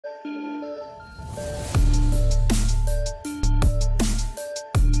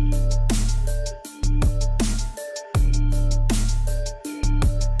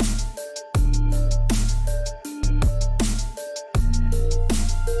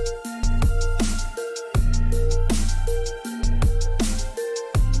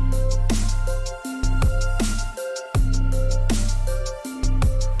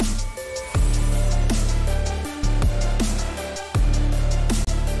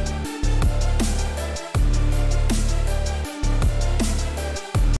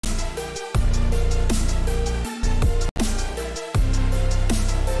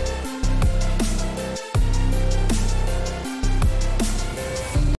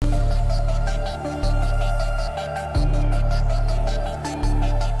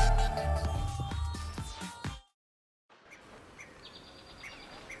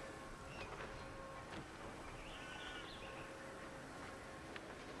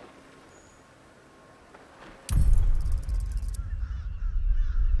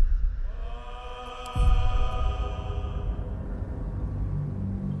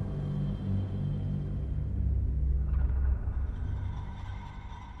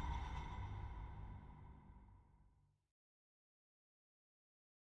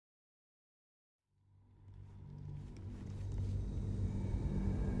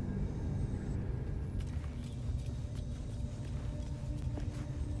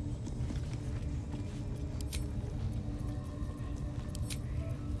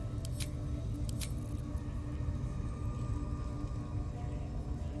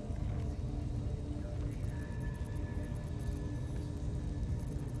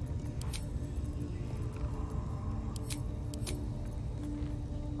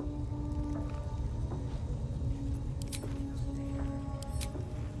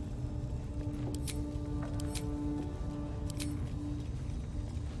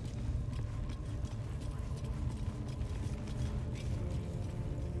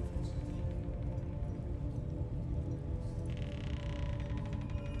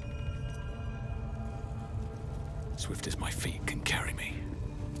swift as my feet can carry me.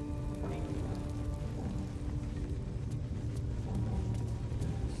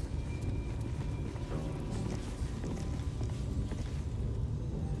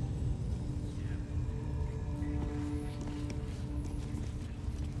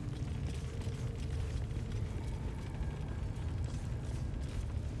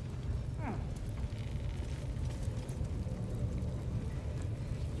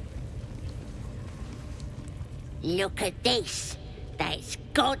 Look at this. That's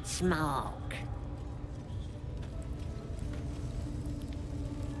God's mark.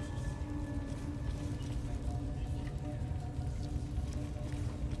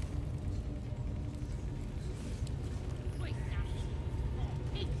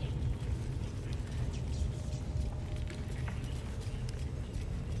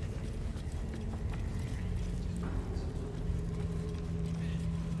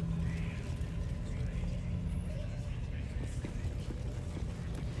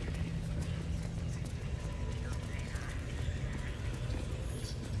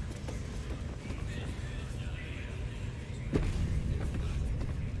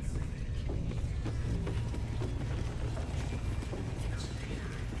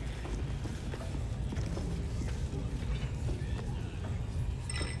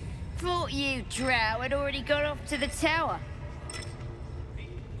 Thought you, Drow, had already got off to the tower.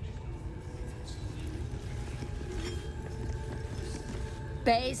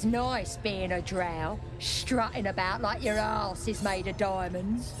 Bet it's nice being a drow, strutting about like your arse is made of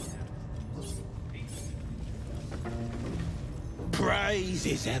diamonds. Praise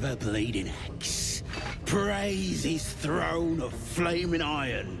his ever-bleeding axe. Praise his throne of flaming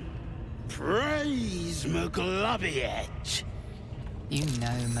iron. Praise Magloviet. You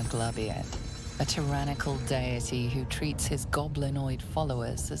know Magloviet, a tyrannical deity who treats his goblinoid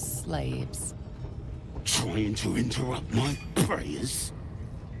followers as slaves. Trying to interrupt my prayers?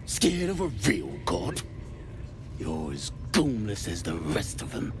 Scared of a real god? You're as goomless as the rest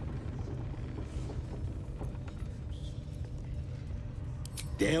of them.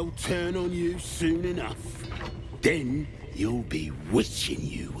 They'll turn on you soon enough. Then you'll be wishing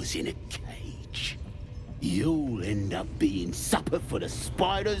you was in a cage. You'll end up being supper for the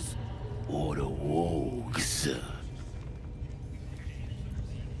spiders or the wargs.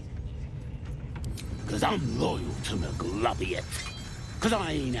 'Cause I'm loyal to Magloviet. 'Cause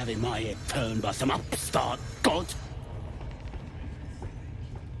I ain't having my head turned by some upstart god.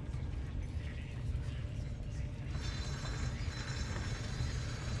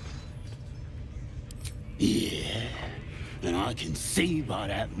 Yeah, and I can see by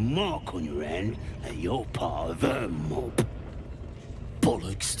that mark on your hand that you're part of her mob.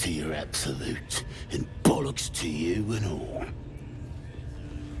 Bollocks to your absolute, and bollocks to you and all.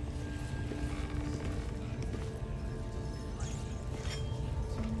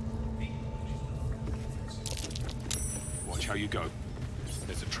 Watch how you go.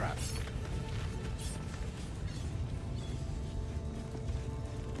 There's a trap.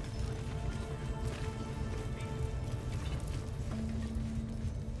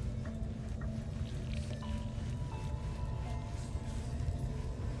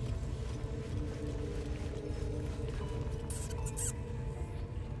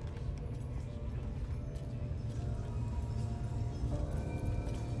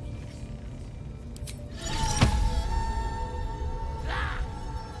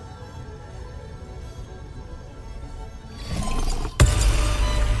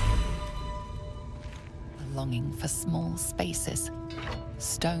 Longing for small spaces,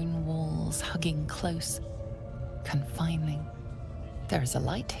 stone walls hugging close, confining. There is a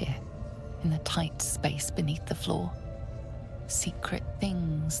light here, in the tight space beneath the floor. Secret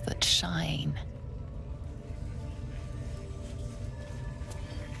things that shine.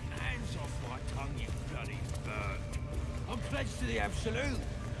 Hands off my tongue, you bloody bird. I'm pledged to the Absolute.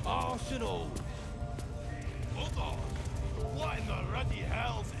 Arse and all. Hold on. What in the ruddy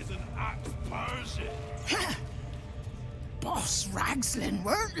hells is an axe Persian? Boss Ragslin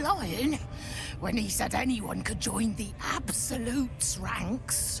weren't lying when he said anyone could join the Absolute's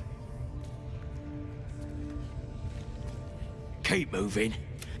ranks. Keep moving.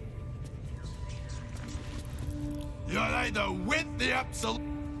 You're either with the Absolute.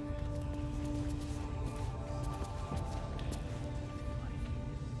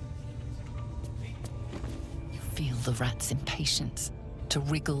 You feel the rat's impatience to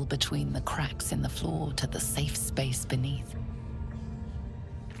wriggle between the cracks in the floor to the safe space beneath.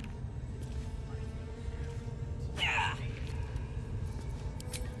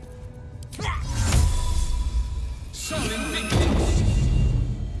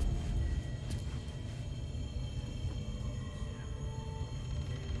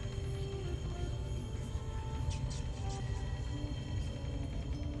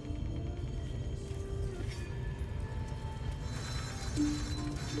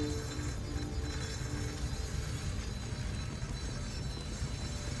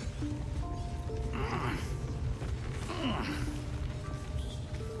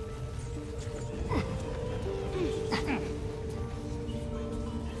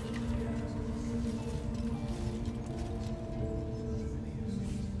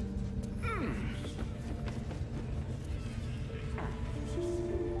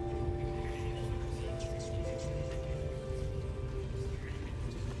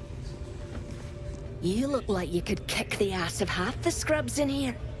 You look like you could kick the ass of half the scrubs in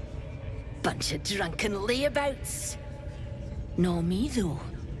here. Bunch of drunken layabouts. No me, though.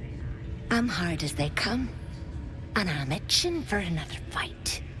 I'm hard as they come. And I'm itching for another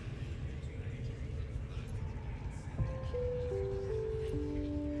fight.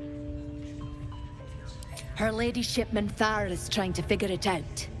 Her ladyship Minthara is trying to figure it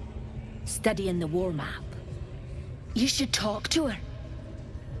out. Studying the war map. You should talk to her.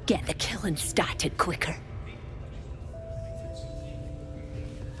 Get the killing started quicker.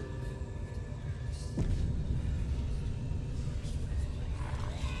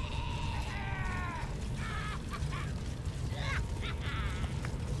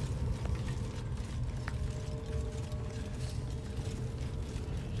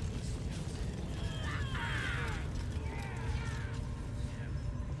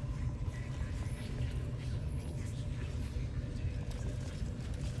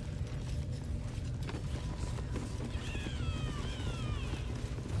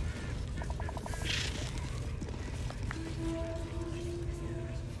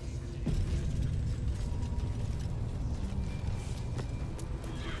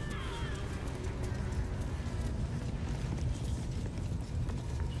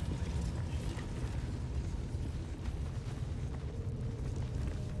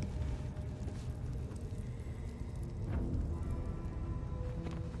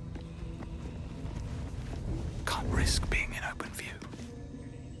 Risk being in open view.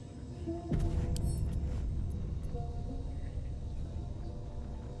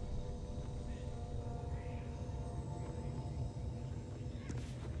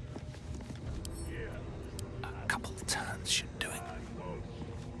 A couple turns should do it.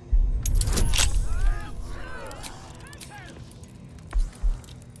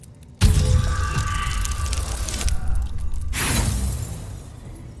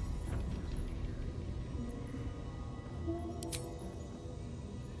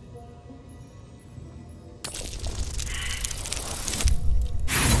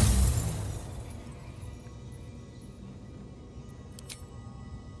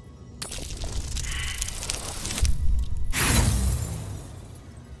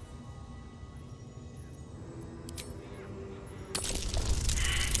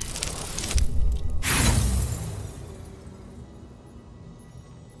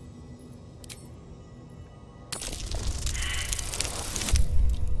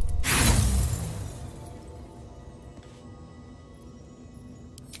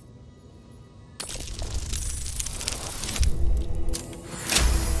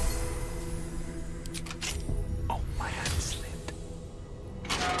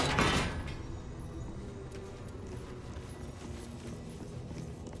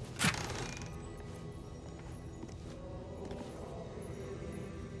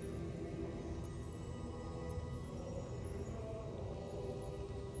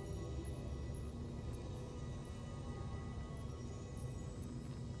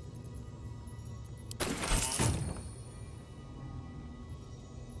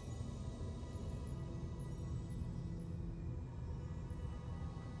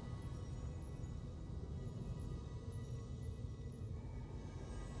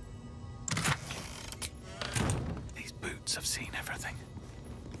 I've seen everything.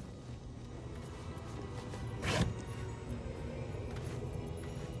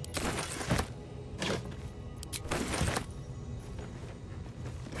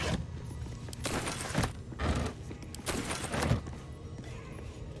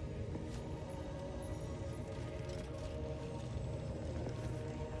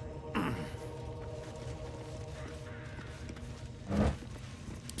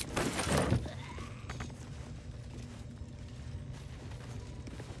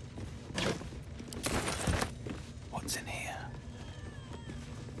 In here.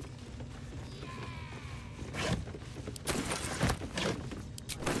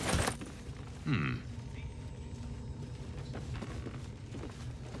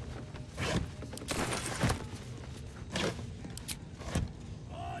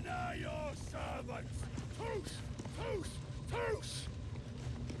 Honor your servants! Toast! Toast! Toast!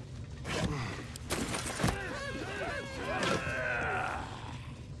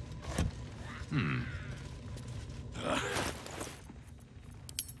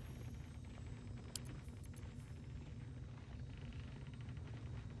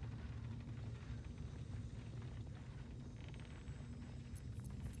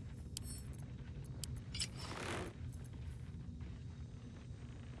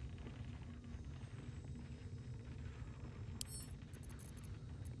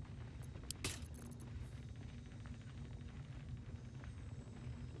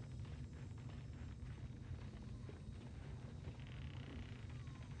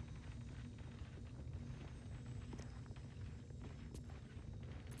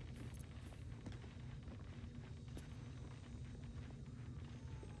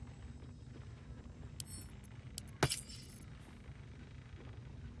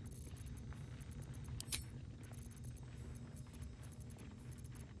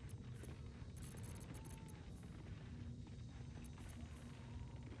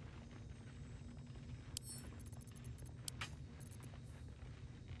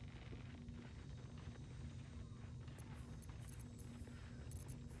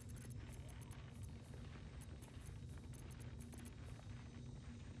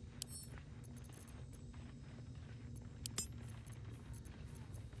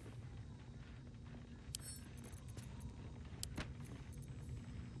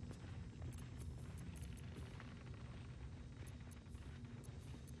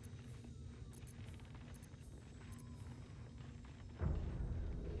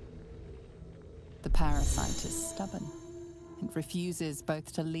 parasite is stubborn. It refuses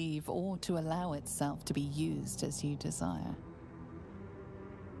both to leave or to allow itself to be used as you desire.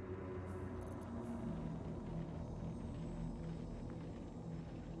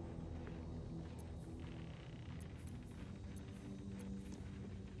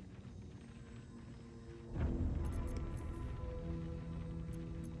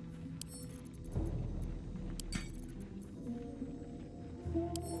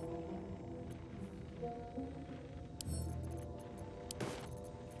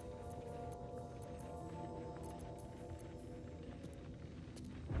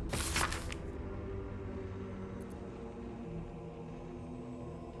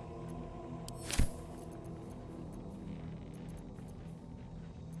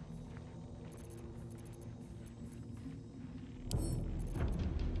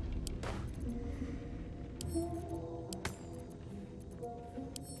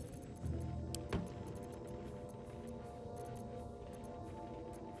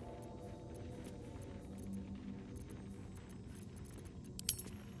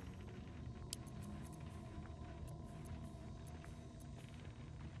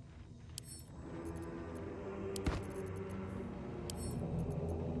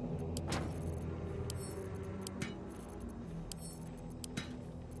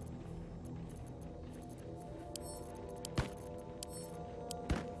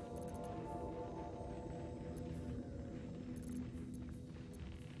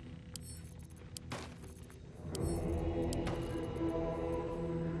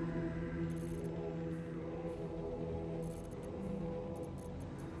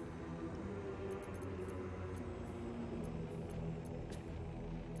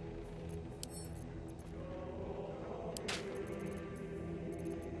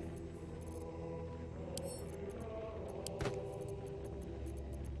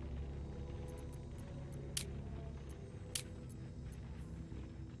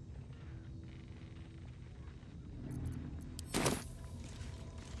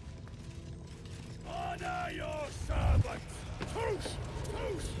 Honor your servants! Toast!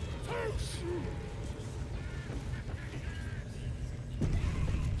 Toast! Toast!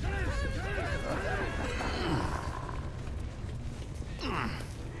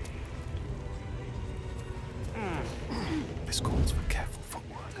 This calls for careful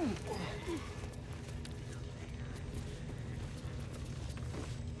footwork.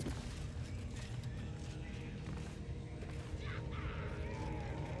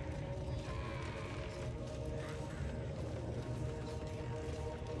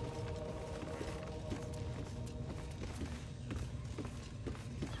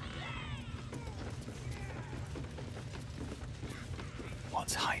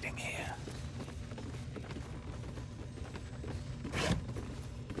 What's hiding here?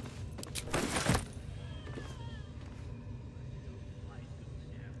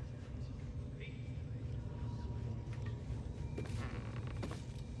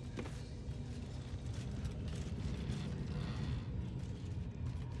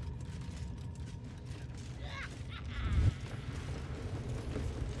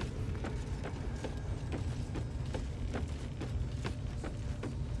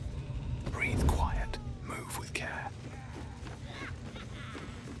 Breathe quiet. Move with care.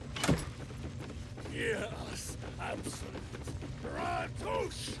 Yes, absolute.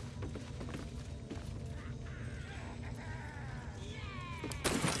 Ratush!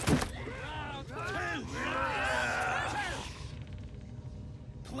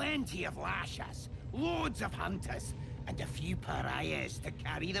 Plenty of lashes, loads of hunters, and a few pariahs to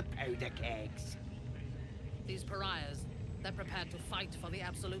carry the powder kegs. These pariahs, they're prepared to fight for the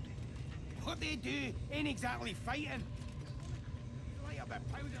Absolute. What they do ain't exactly fighting. Like a bit of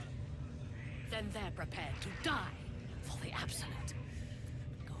powder. Then they're prepared to die for the Absolute.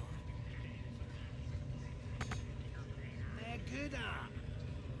 Go. They're good at.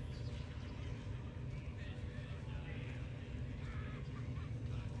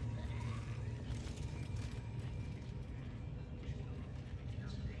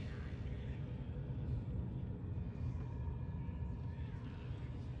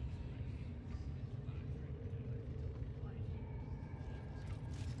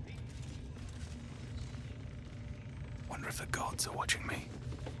 Wonder if the gods are watching me.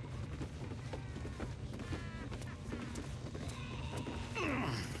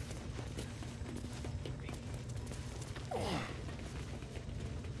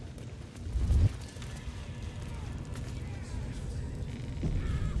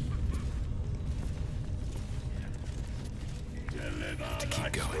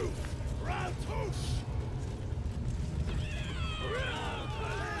 Keep going. Ratush!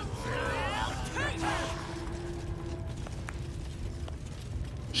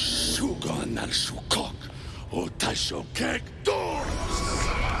 Nalshukok, Otashokek Dor!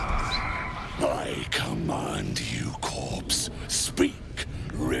 I command you, corpse. Speak.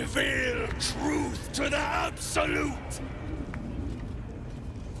 Reveal truth to the Absolute.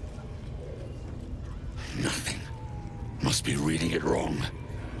 Nothing. Must be reading it wrong.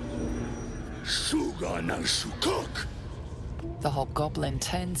 Shuga Nalshukok. The hobgoblin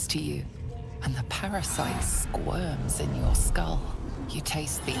turns to you, and the parasite squirms in your skull. You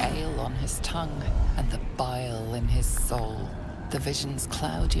taste the ale on his tongue and the bile in his soul. The visions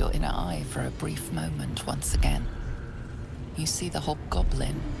cloud your inner eye for a brief moment once again. You see the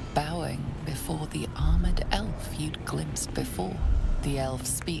hobgoblin bowing before the armored elf you'd glimpsed before. The elf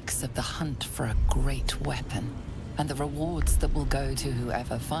speaks of the hunt for a great weapon and the rewards that will go to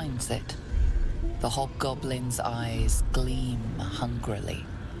whoever finds it. The hobgoblin's eyes gleam hungrily.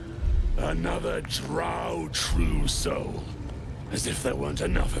 Another drow true soul. As if there weren't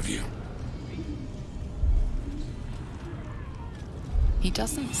enough of you. He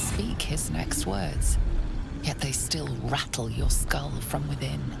doesn't speak his next words, yet they still rattle your skull from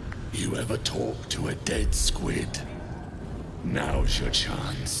within. You ever talk to a dead squid? Now's your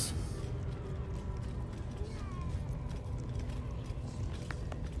chance.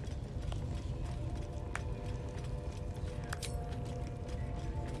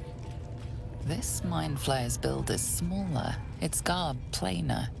 This mind flayer's build is smaller, its garb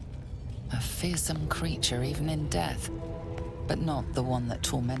plainer. A fearsome creature even in death, but not the one that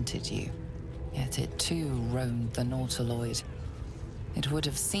tormented you. Yet it too roamed the Nautiloid. It would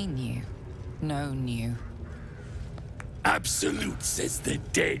have seen you, known you. Absolute says the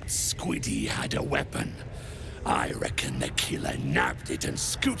dead squiddy had a weapon. I reckon the killer nabbed it and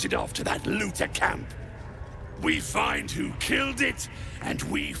scooted off to that looter camp. We find who killed it, and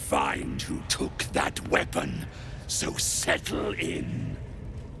we find who took that weapon. So settle in.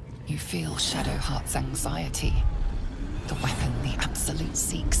 You feel Shadowheart's anxiety. The weapon the Absolute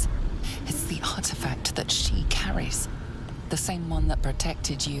seeks. It's the artifact that she carries. The same one that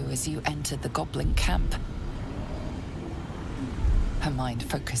protected you as you entered the goblin camp. Her mind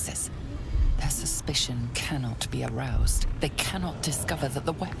focuses. Their suspicion cannot be aroused. They cannot discover that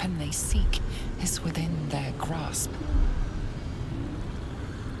the weapon they seek is within their grasp.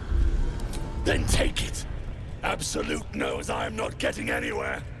 Then take it. Absolute knows I am not getting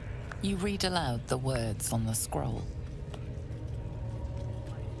anywhere. You read aloud the words on the scroll.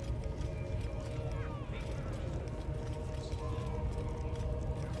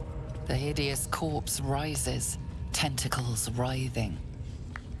 The hideous corpse rises, tentacles writhing.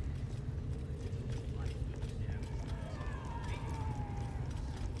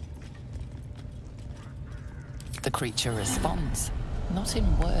 The creature responds, not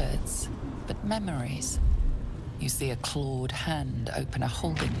in words, but memories. You see a clawed hand open a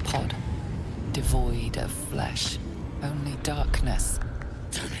holding pod, devoid of flesh, only darkness.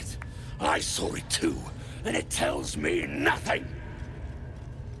 Damn it. I saw it too, and it tells me nothing.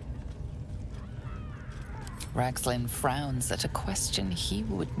 Ragslin frowns at a question he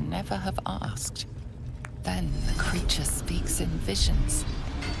would never have asked. Then the creature speaks in visions.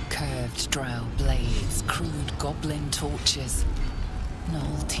 Curved drow blades, crude goblin torches,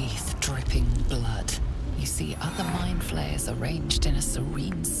 gnoll teeth dripping blood. You see other mind flayers arranged in a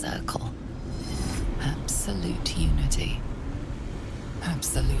serene circle. Absolute unity.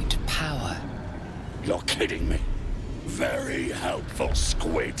 Absolute power. You're kidding me. Very helpful,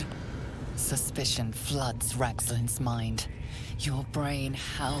 squid. Suspicion floods Ragslin's mind. Your brain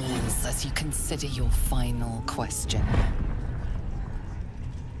howls as you consider your final question.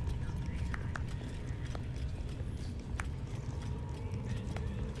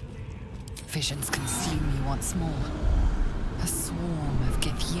 Visions consume you once more. A swarm of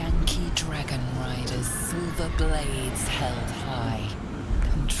Githyanki dragon riders, silver blades held high.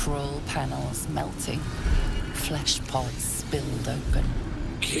 Control panels melting. Flesh pods spilled open.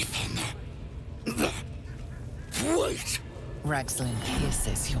 Give him the... Wait! Ragslin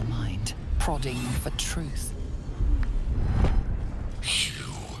pierces your mind, prodding for truth.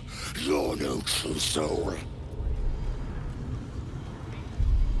 You're no true soul.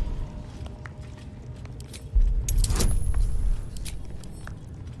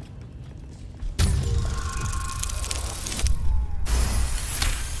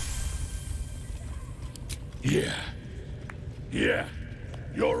 Yeah,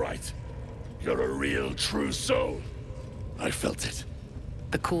 you're right. You're a real true soul. I felt it.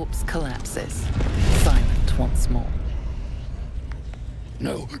 The corpse collapses, silent once more.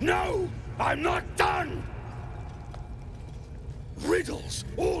 No! I'm not done! Riddles,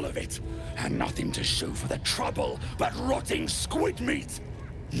 all of it, and nothing to show for the trouble but rotting squid meat.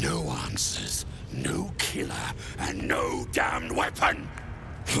 No answers, no killer, and no damned weapon!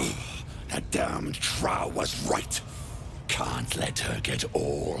 That damned Drow was right. Can't let her get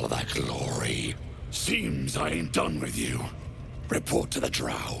all that glory. Seems I ain't done with you. Report to the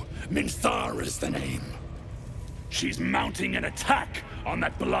Drow. Minthara is the name. She's mounting an attack on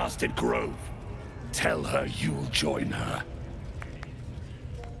that blasted grove. Tell her you'll join her.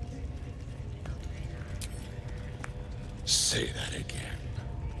 Say that again.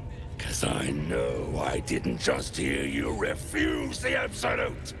 'Cause I know I didn't just hear you refuse the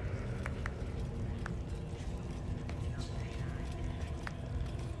Absolute.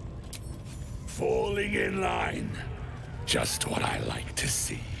 Falling in line. Just what I like to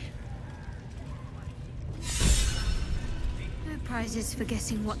see. No prizes for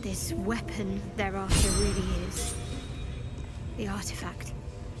guessing what this weapon they're after really is. The artifact.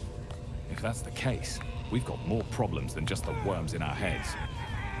 If that's the case, we've got more problems than just the worms in our heads.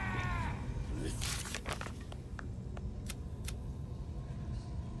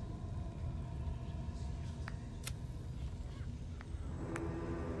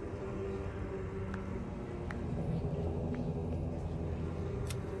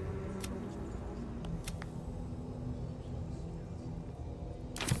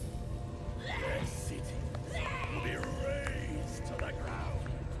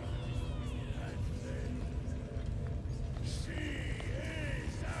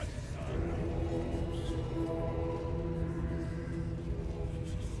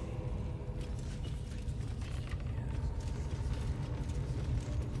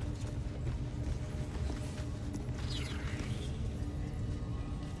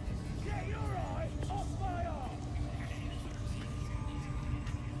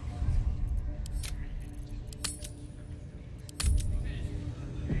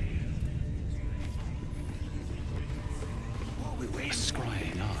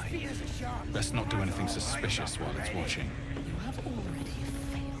 Let's not do anything suspicious while it's watching. You have already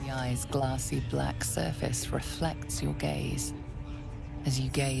failed. The eye's glassy black surface reflects your gaze. As you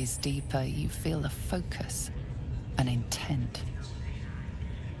gaze deeper, you feel a focus, an intent.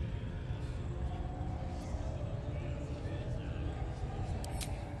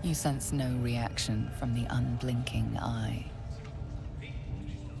 You sense no reaction from the unblinking eye.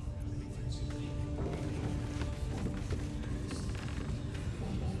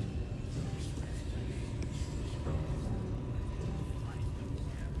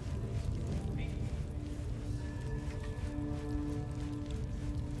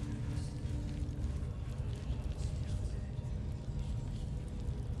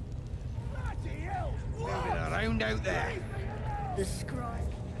 Out there. The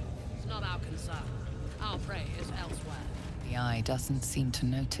scribe. It's not our concern. Our prey is elsewhere. The eye doesn't seem to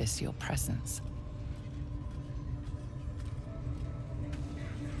notice your presence.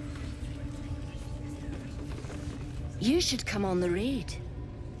 You should come on the raid.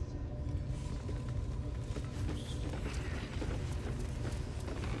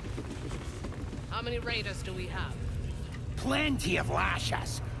 How many raiders do we have? Plenty of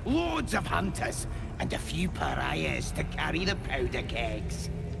lashers, loads of hunters, and a few pariahs to carry the powder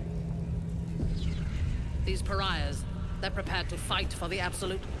kegs. These pariahs, they're prepared to fight for the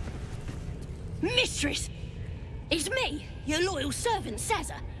Absolute. Mistress! It's me, your loyal servant,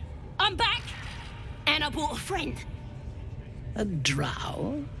 Sazza. I'm back, and I brought a friend. A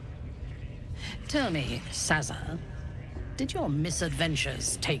drow? Tell me, Sazza, did your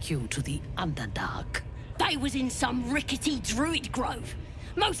misadventures take you to the Underdark? They was in some rickety druid grove,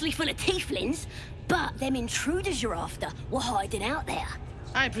 mostly full of tieflings, but them intruders you're after were hiding out there.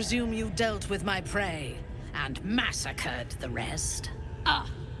 I presume you dealt with my prey and massacred the rest?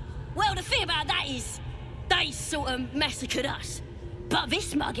 Well, the thing about that is, they sort of massacred us. But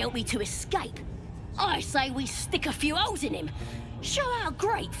this mug helped me to escape. I say we stick a few holes in him. Show how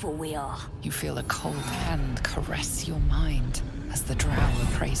grateful we are. You feel a cold hand caress your mind as the drow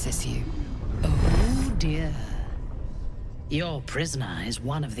appraises you. Oh dear. Your prisoner is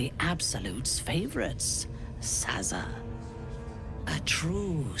one of the Absolute's favorites, Sazza. A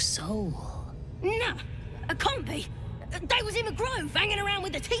true soul. Nah, a can't be. They was in the grove, hanging around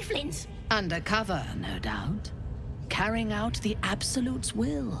with the tieflings. Undercover, no doubt. Carrying out the Absolute's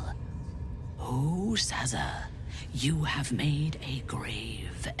will. Oh, Sazza, you have made a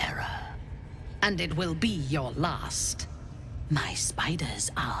grave error. And it will be your last. My spiders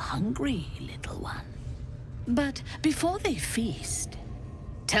are hungry, little one. But before they feast,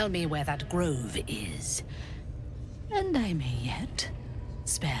 tell me where that grove is. And I may yet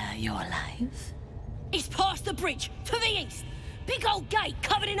spare your life. It's past the bridge, to the east. Big old gate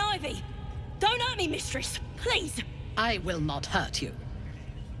covered in ivy. Don't hurt me, mistress, please. I will not hurt you.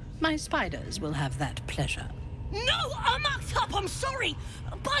 My spiders will have that pleasure. No, I mucked up, I'm sorry!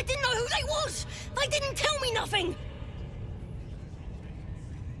 But I didn't know who they was! They didn't tell me nothing!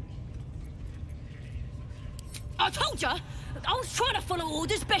 I told ya! I was trying to follow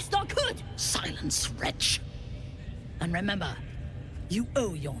orders best I could! Silence, wretch. And remember, you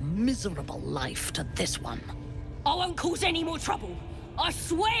owe your miserable life to this one. I won't cause any more trouble. I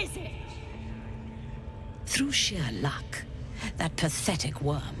swears it! Through sheer luck, that pathetic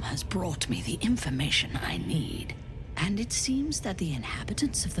worm has brought me the information I need. And it seems that the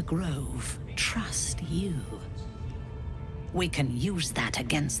inhabitants of the Grove trust you. We can use that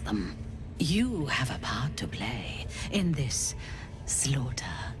against them. You have a part to play in this slaughter.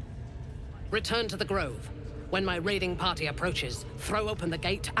 Return to the Grove. When my raiding party approaches, throw open the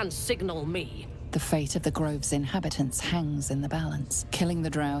gate and signal me. The fate of the Grove's inhabitants hangs in the balance. Killing the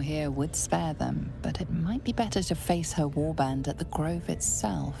drow here would spare them, but it might be better to face her warband at the Grove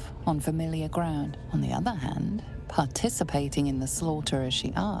itself, on familiar ground. On the other hand, participating in the slaughter as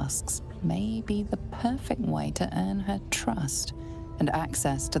she asks may be the perfect way to earn her trust and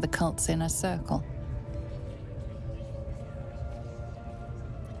access to the cult's inner circle.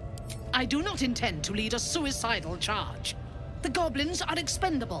 I do not intend to lead a suicidal charge. The goblins are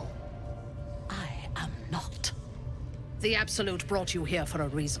expendable. I am not. The Absolute brought you here for a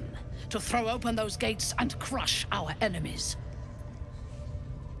reason. To throw open those gates and crush our enemies.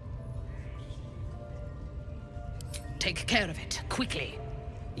 Take care of it, quickly.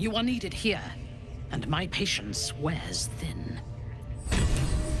 You are needed here, and my patience wears thin.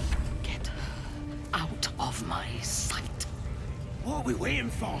 Get out of my sight. What are we waiting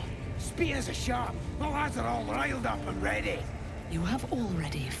for? Spears are sharp. The lads are all riled up and ready. You have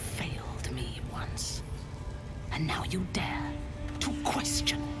already failed me once. And now you dare to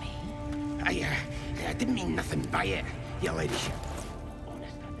question me. I didn't mean nothing by it, your ladyship.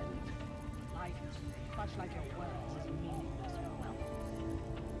 Honest, I didn't. Life, much like your words, is meaningless for wealth.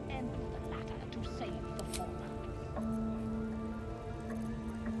 End the latter to save the former.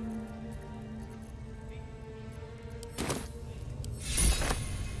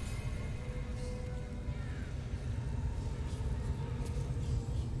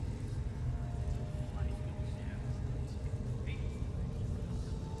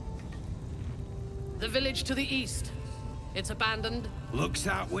 The village to the east. It's abandoned. Looks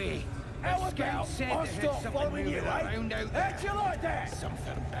that way. Our scout, I'll stop following you, eh? How'd you like that?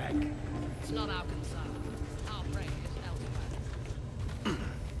 Something back. It's not our concern. Our prey is elsewhere.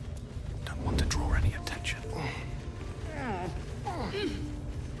 Don't want to draw any attention.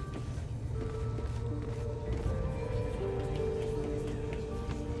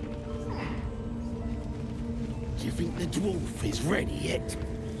 Do you think the dwarf is ready yet?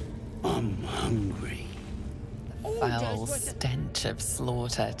 I'm hungry. The foul stench of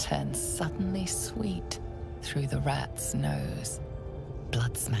slaughter turns suddenly sweet through the rat's nose.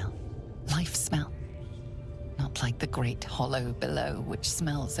 Blood smell, life smell. Not like the great hollow below, which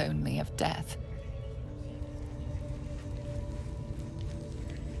smells only of death.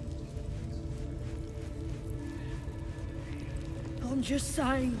 I'm just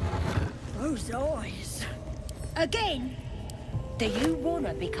saying, those eyes. Again? Do you want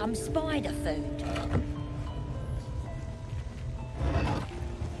to become spider food?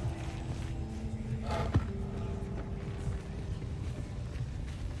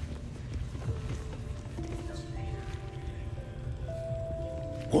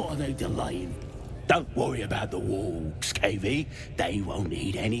 What are they delaying? Don't worry about the walks, KV. They won't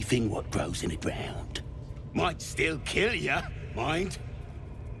eat anything what grows in the ground. Might still kill ya, mind.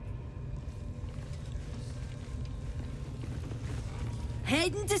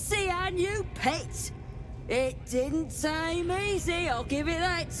 Heading to see our new pet. It didn't seem easy, I'll give it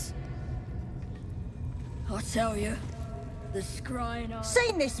that. I tell you, the scrying eye...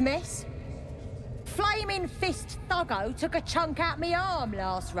 Seen this mess? Flaming Fist Thuggo took a chunk out me arm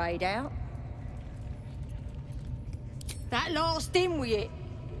last raid out. That last in with it.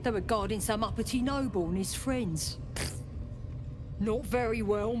 They were guarding some uppity noble and his friends. Not very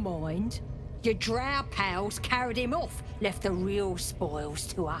well, mind. Your drow pals carried him off, left the real spoils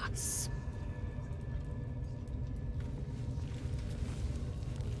to us.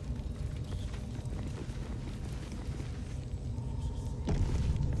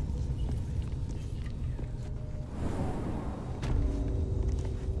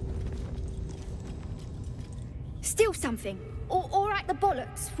 Steal something. Or write the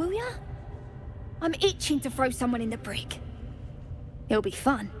bollocks, will ya? I'm itching to throw someone in the brig. It'll be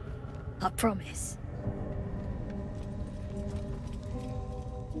fun. I promise.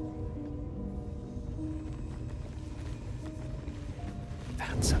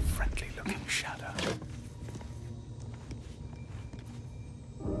 That's a looking shadow.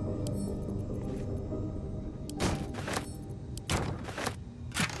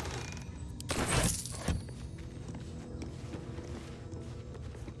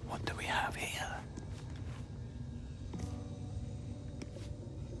 What do we have here?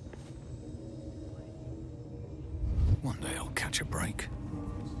 One day I'll catch a break.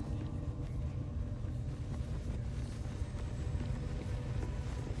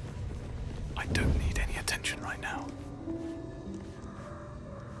 I don't need any attention right now.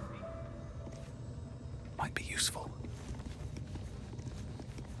 Might be useful.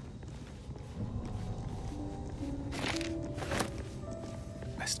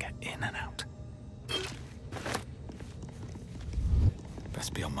 Best get in and out.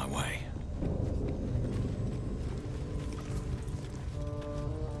 Best be on my way.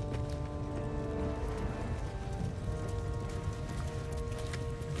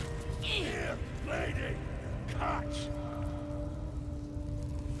 Here, lady! Catch!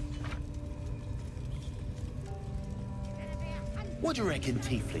 What do you reckon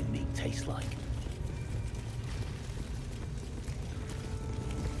tiefling meat tastes like?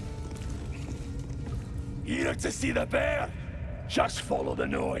 Here to see the bear? Just follow the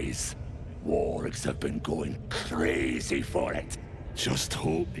noise. Wargs have been going crazy for it. Just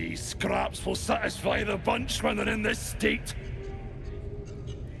hope these scraps will satisfy the bunch when they're in this state.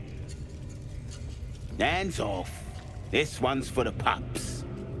 Hands off. This one's for the pups.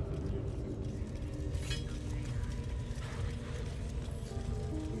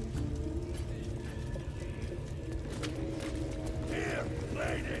 Here,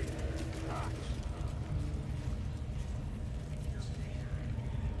 lady!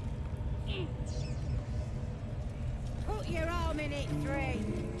 Put your arm in it, Three.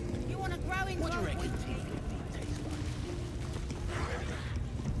 You want to grow into What do you a reckon witch? tiefling meat tastes like?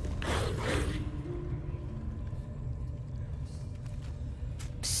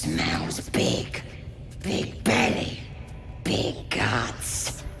 Smells big. Big belly. Big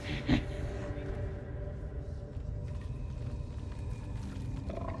guts.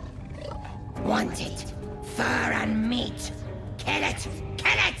 Want it. Fur and meat. Kill it.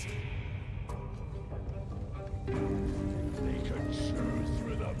 Kill it! They can chew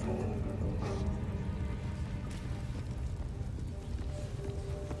through the bones.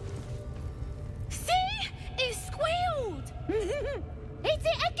 See? It squealed! Hit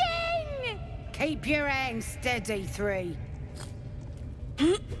it again! Keep your hands steady, Three.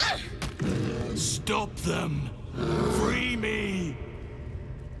 Stop them! Free me!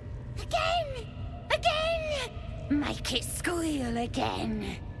 Again! Again! Make it squeal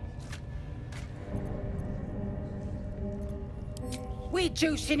again. We're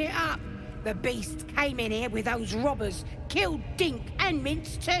juicing it up. The beast came in here with those robbers, killed Dink and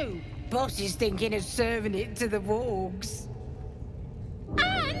Mince too. Boss is thinking of serving it to the wargs.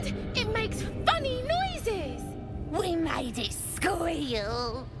 And it makes funny noises! We made it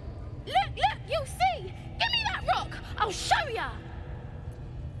squeal. Look, look, you'll see! Give me that rock! I'll show ya!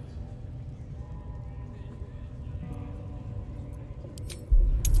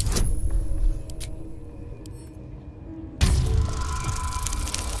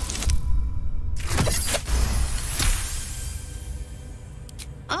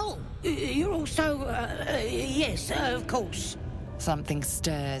 Oh, you're also, yes, of course. Something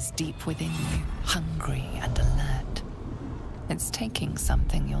stirs deep within you, hungry and alert. It's taking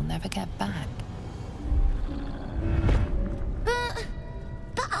something you'll never get back.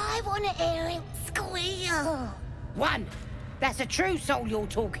 But I want to hear it squeal. One, that's a true soul you're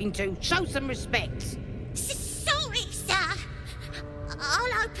talking to. Show some respect. Sorry, sir.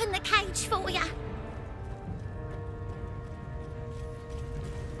 I'll open the cage for you.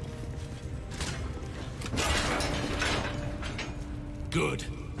 Good.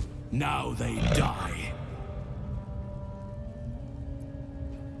 Now they die.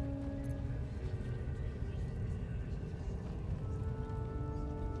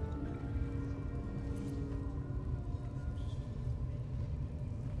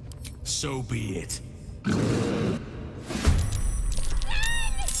 So be it.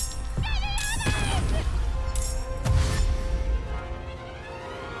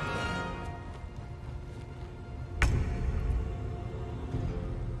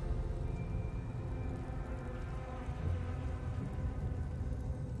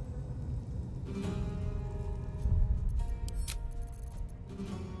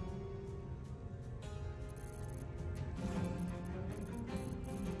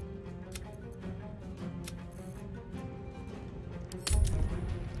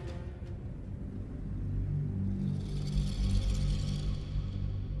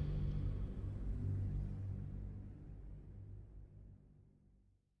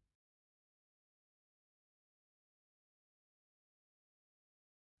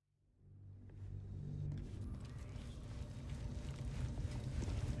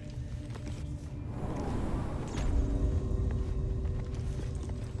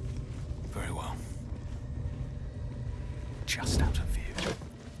 just out of view.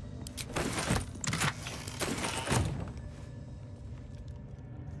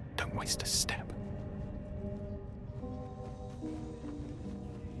 Don't waste a step.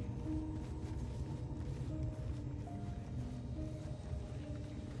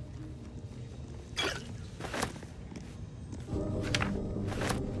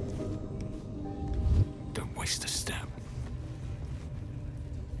 Don't waste a step.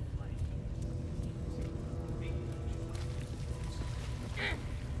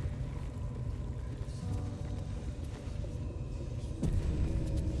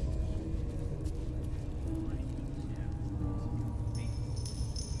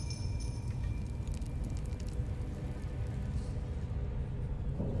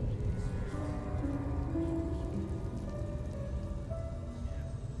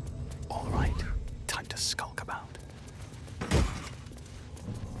 All right, time to skulk about.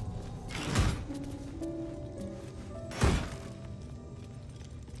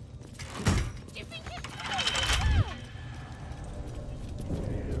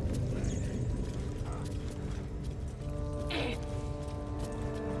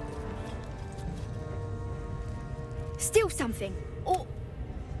 Steal something, or...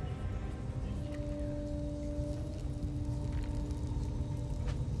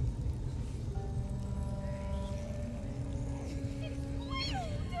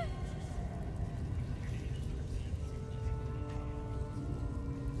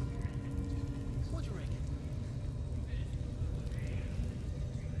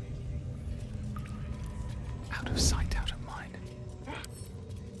 Out of sight, out of mind.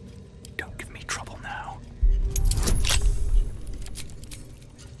 Don't give me trouble now.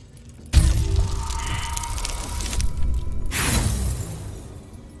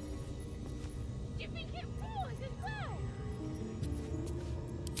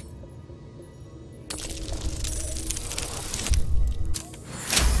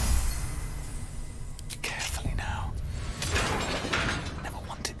 Carefully now. Never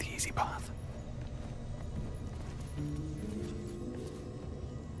wanted the easy path.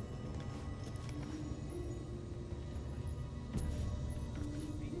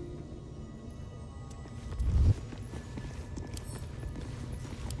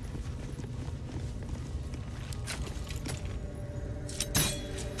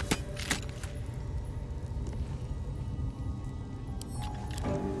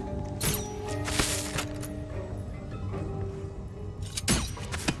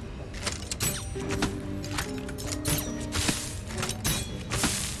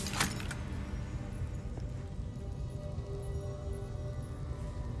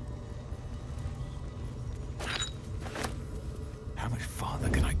 How much farther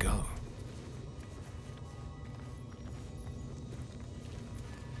can I go?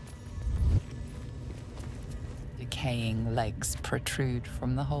 Decaying legs protrude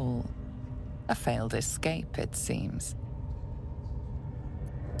from the hole. A failed escape, it seems.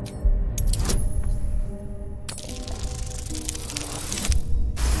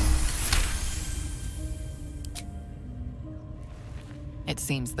 It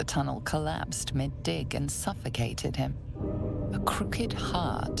seems the tunnel collapsed mid-dig and suffocated him. A crooked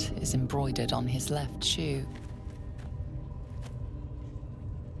heart is embroidered on his left shoe.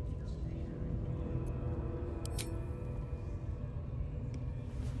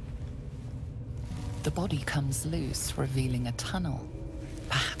 The body comes loose, revealing a tunnel.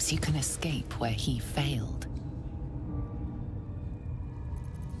 Perhaps you can escape where he failed.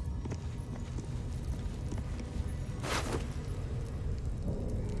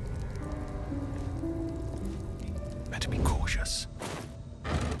 Better be cautious.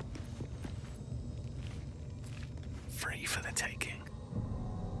 Free for the taking.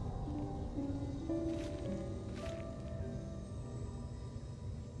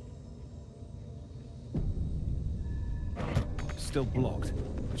 Still blocked,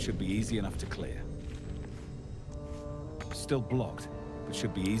 but should be easy enough to clear. Still blocked, but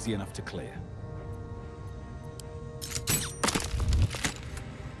should be easy enough to clear.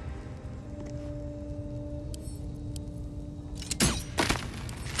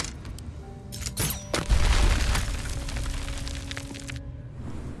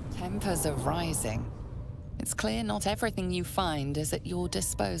 Tempers are rising. It's clear not everything you find is at your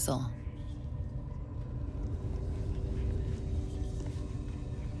disposal.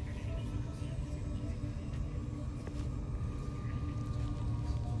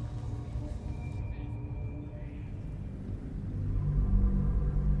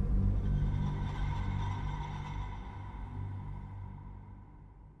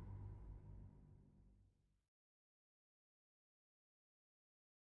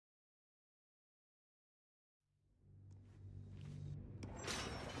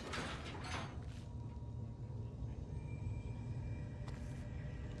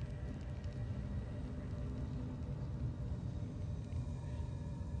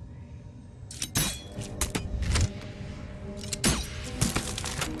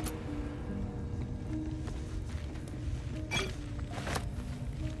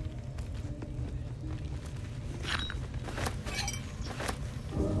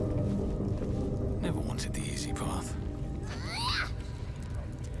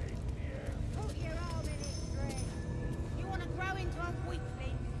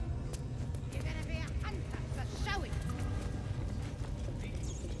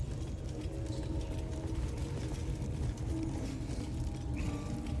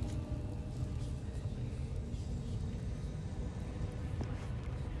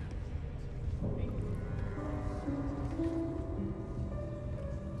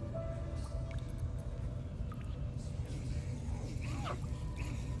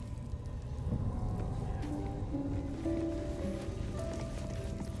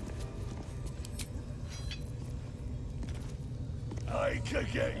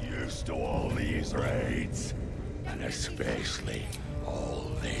 could get used to all these raids. And especially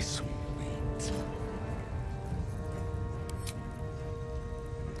all this meat.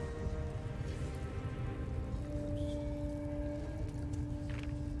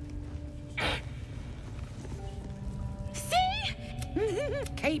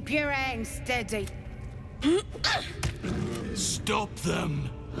 Keep your hands steady. Stop them!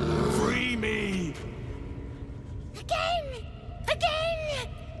 Free me! Again! Again!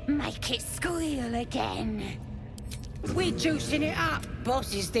 Make it squeal again. We're juicing it up.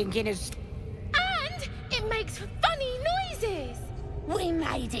 Boss is thinking of... And it makes funny noises. We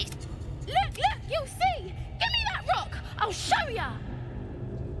made it. Look, you'll see. Give me that rock. I'll show ya.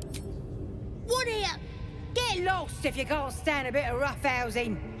 What here? Get lost if you can't stand a bit of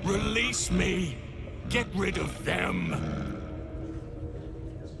roughhousing. Release me! Get rid of them!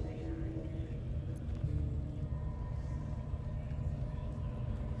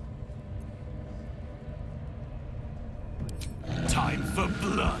 Time for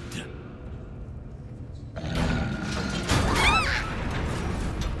blood!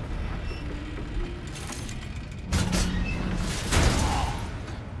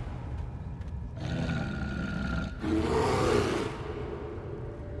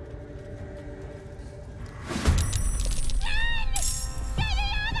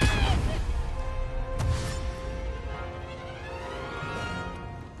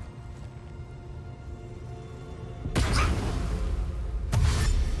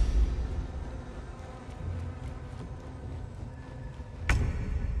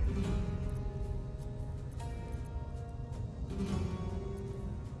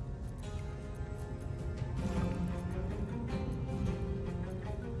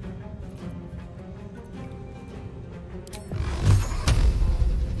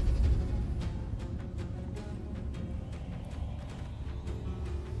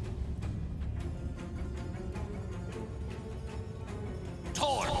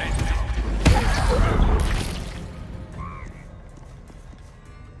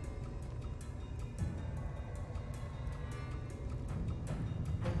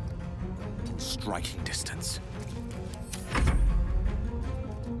 Striking distance.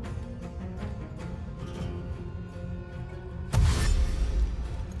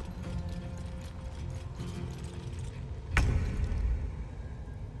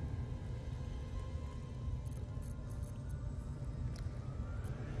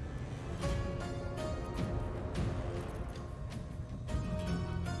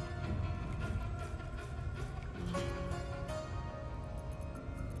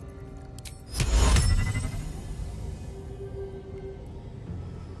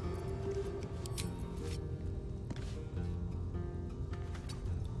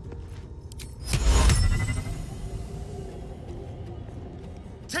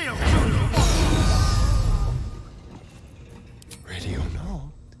 Ready or not?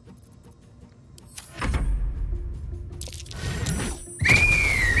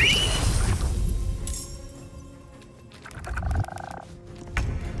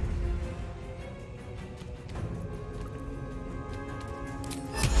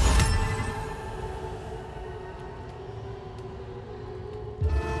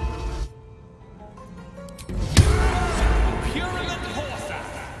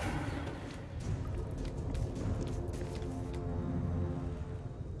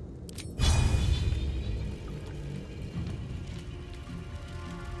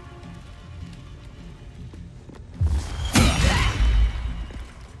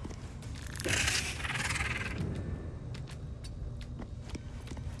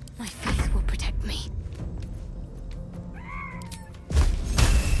 My faith will protect me.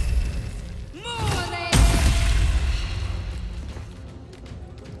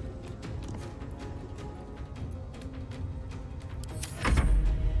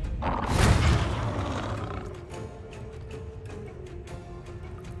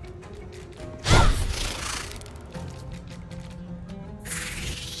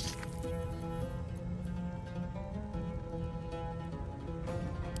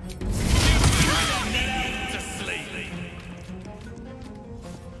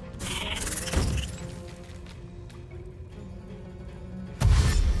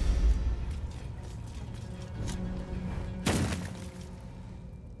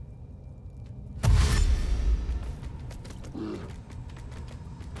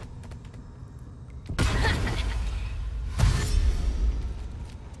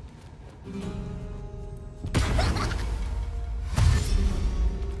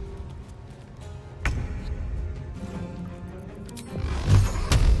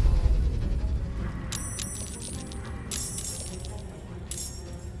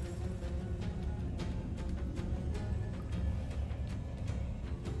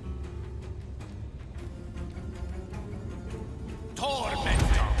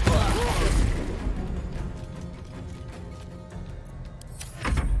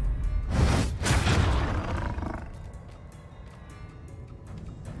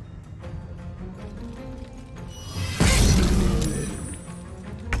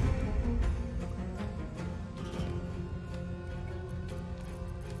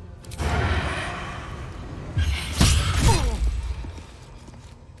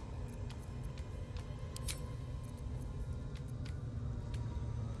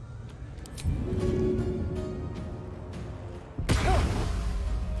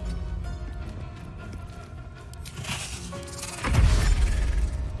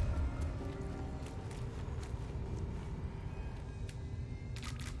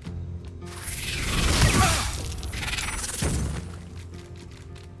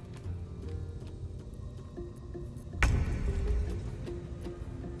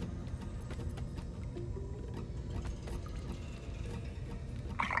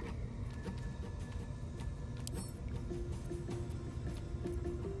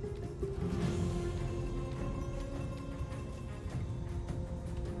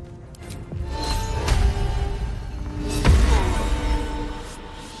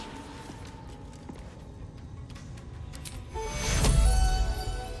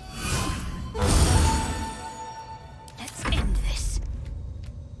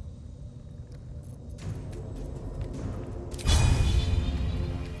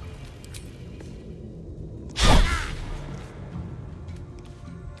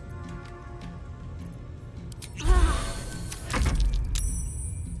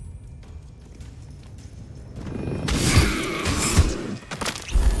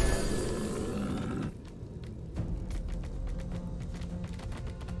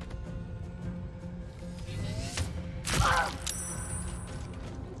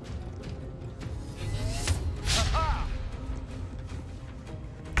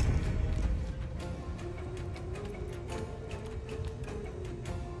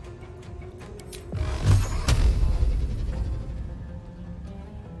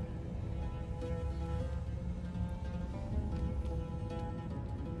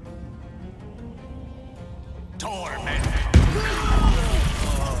 torment.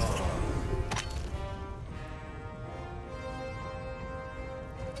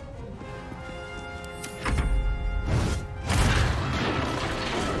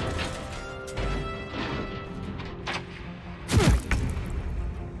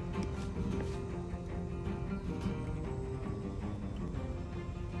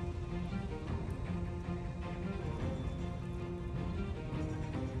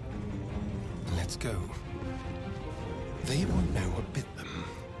 Let's go. They won't know what bit them.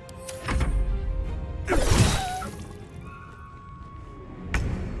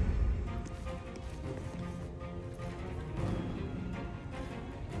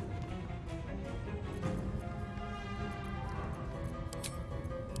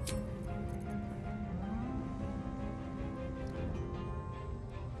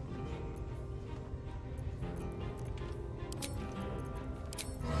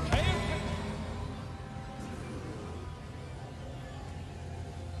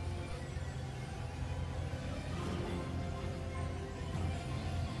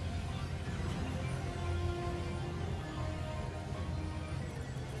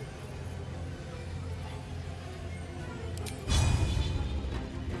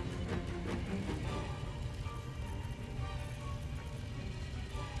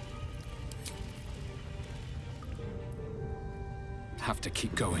 Have to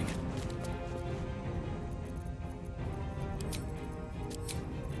keep going.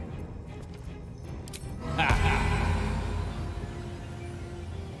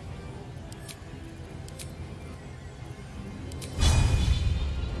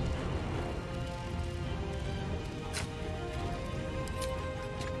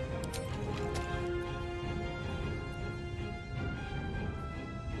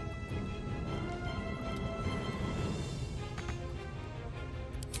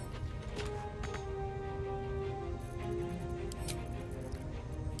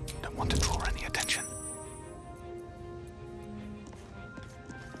 Don't want to draw any attention.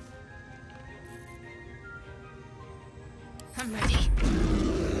 I'm ready.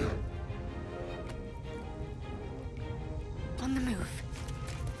 On the move.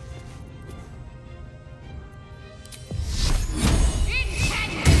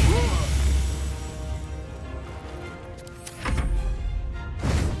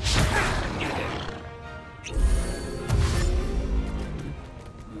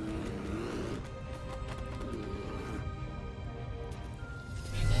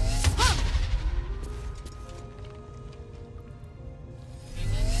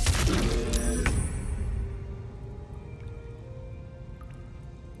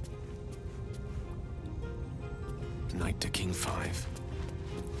 Knight to King 5.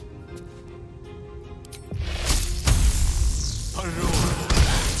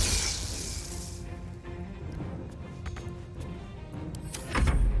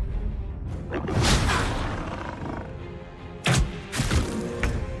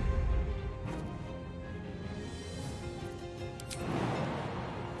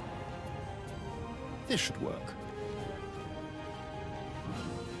 This should work.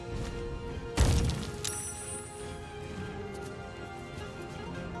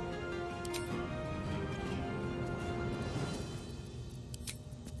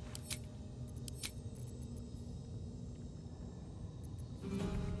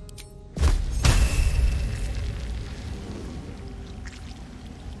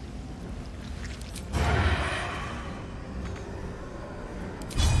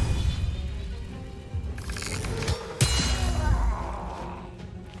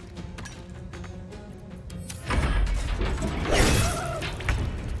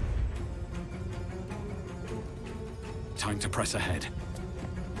 Time to press ahead.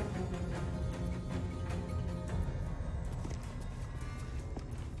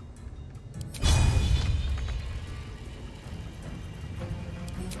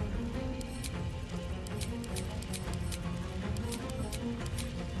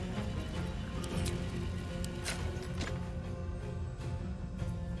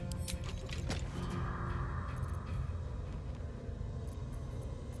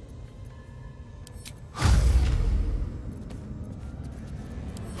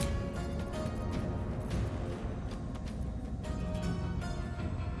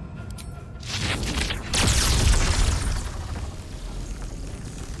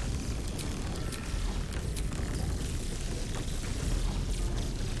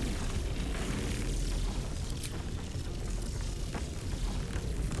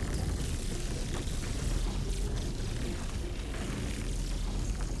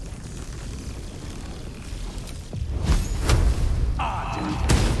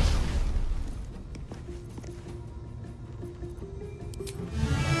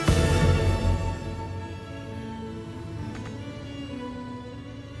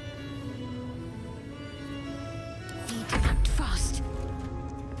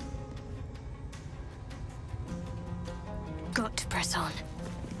 press on.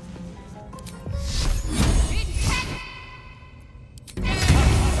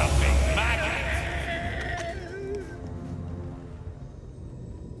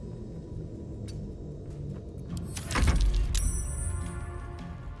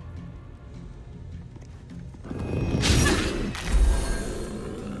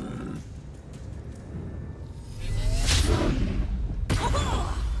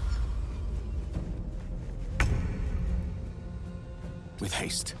 With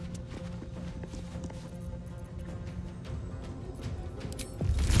haste.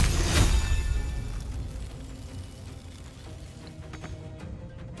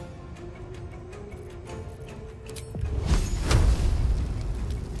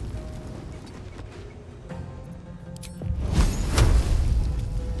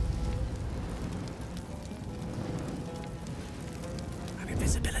 An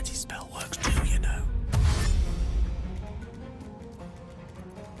invisibility spell works too, you know.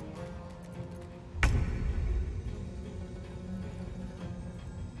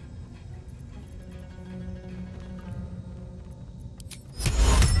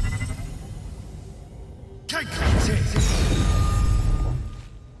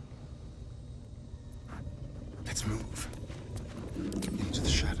 Let's move into the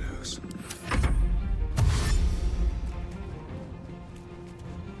shadows.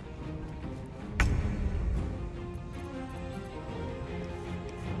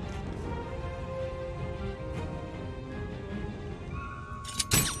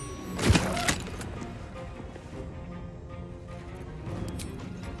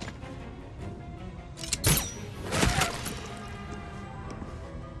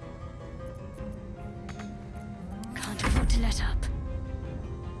 Can't afford to let up.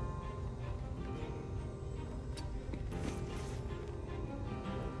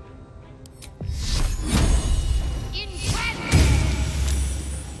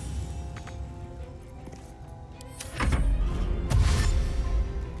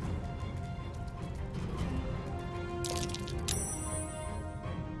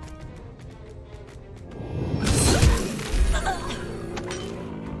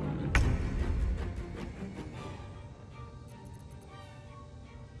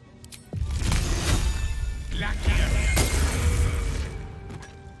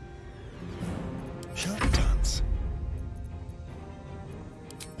 Sharp dance.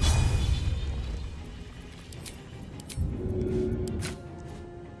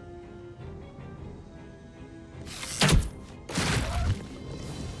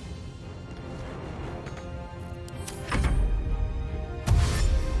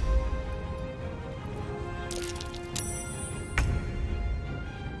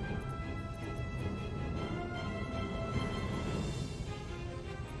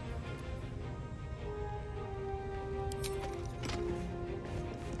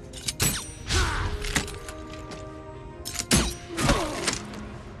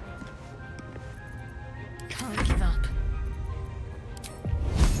 Can't give up.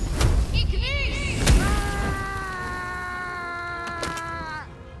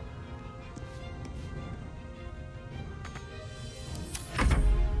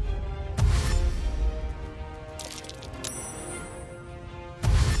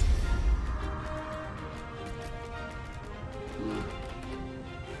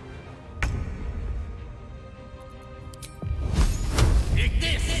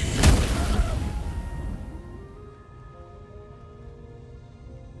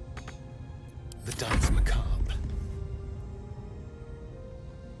 The dance macabre.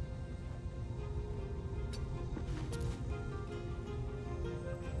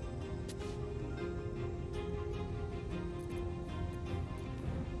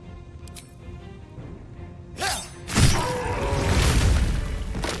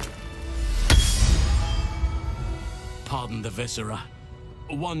 Pardon the viscera.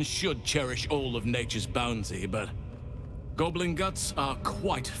 One should cherish all of nature's bounty, but goblin guts are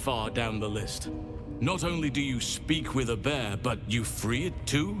quite far down the list. Not only do you speak with a bear, but you free it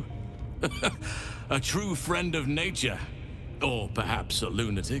too? A true friend of nature. Or perhaps a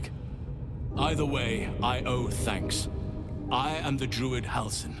lunatic. Either way, I owe thanks. I am the druid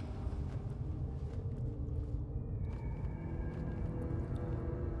Halsin.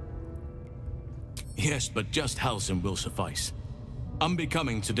 Yes, but just Halsin will suffice.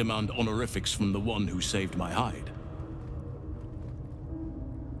 Unbecoming to demand honorifics from the one who saved my hide.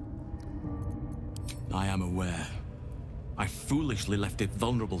 I am aware. I foolishly left it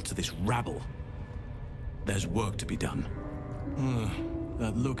vulnerable to this rabble. There's work to be done.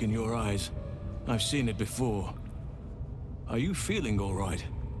 That look in your eyes. I've seen it before. Are you feeling all right?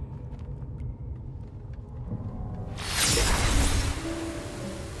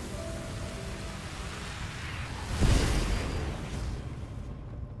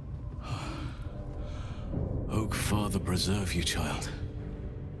 Father preserve you, child.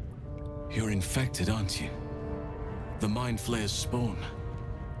 You're infected, aren't you? The Mind Flayer's spawn.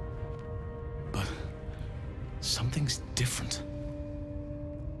 But something's different.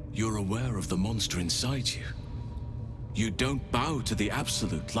 You're aware of the monster inside you. You don't bow to the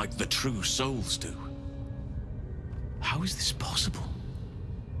Absolute like the true souls do. How is this possible?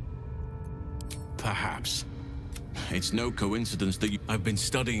 Perhaps. It's no coincidence that I've been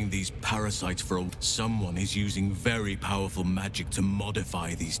studying these parasites for someone is using very powerful magic to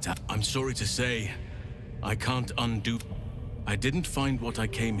modify these I'm sorry to say, I can't undo. I didn't find what I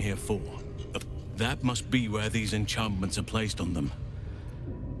came here for. That must be where these enchantments are placed on them.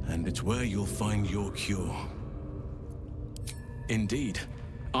 And it's where you'll find your cure. Indeed.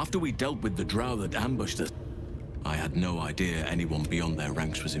 After we dealt with the drow that ambushed us, I had no idea anyone beyond their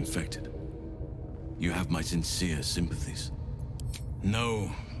ranks was infected. You have my sincere sympathies.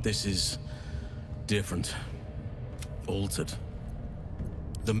 No, this is different. Altered.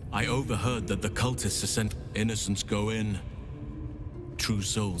 I overheard that the cultists are sent. Innocents go in, true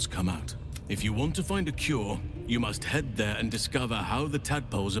souls come out. If you want to find a cure, you must head there and discover how the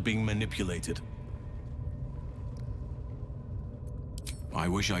tadpoles are being manipulated. I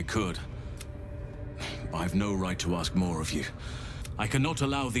wish I could. I've no right to ask more of you. I cannot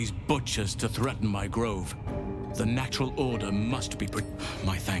allow these butchers to threaten my grove. The natural order must be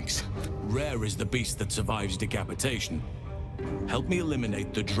my thanks. Rare is the beast that survives decapitation. Help me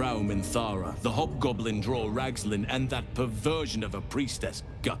eliminate the drow Minthara, the hobgoblin draw Ragslin, and that perversion of a priestess,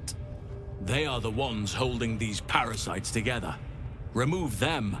 Gut. They are the ones holding these parasites together. Remove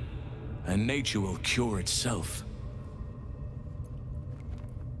them, and nature will cure itself.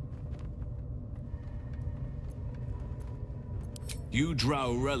 You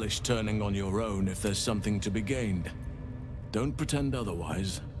drow relish turning on your own if there's something to be gained. Don't pretend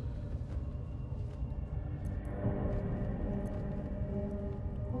otherwise.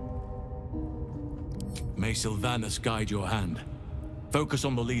 May Sylvanus guide your hand. Focus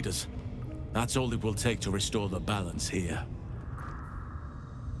on the leaders. That's all it will take to restore the balance here.